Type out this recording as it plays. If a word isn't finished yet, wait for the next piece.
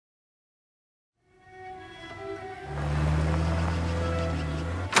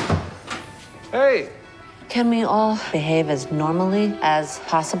Hey. Can we all behave as normally as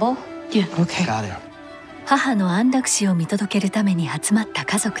possible? Yeah, okay. Got it. 母の安楽死を見届けるために集まった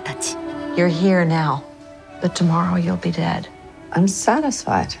家族たち。You're here now, but tomorrow you'll be dead. I'm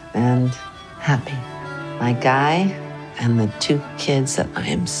satisfied and happy. My guy and the 2 kids that I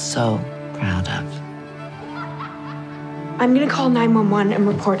am so proud of. I'm gonna call 911 and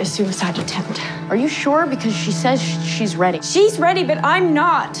report a suicide attempt. Are you sure? Because she says she's ready. She's ready, but I'm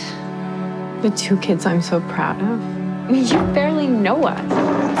not. The 2 kids I'm so proud of. I mean, you barely know us.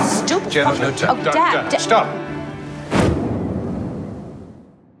 Stupid. Jenna, no, Dad. Stop.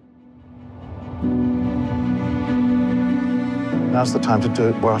 Now's the time to do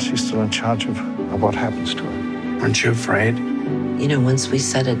it while she's still in charge of what happens to her. Aren't you afraid? You know, once we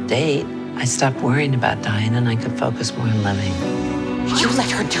set a date, I stopped worrying about dying and I could focus more on living. You let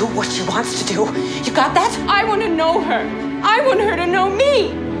her do what she wants to do. You got that? I want to know her. I want her to know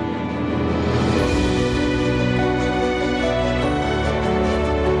me.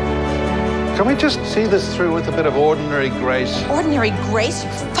 Can we just see this through with a bit of ordinary grace? Ordinary grace, you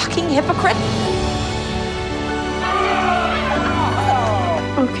fucking hypocrite.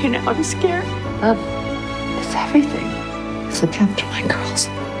 Okay, now I'm scared. Love is everything. Look after my girls.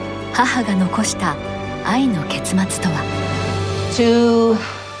 母が残した愛の結末とは。 To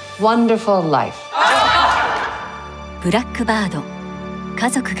wonderful life. ブラックバード、家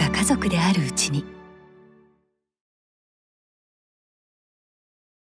族が家族であるうちに。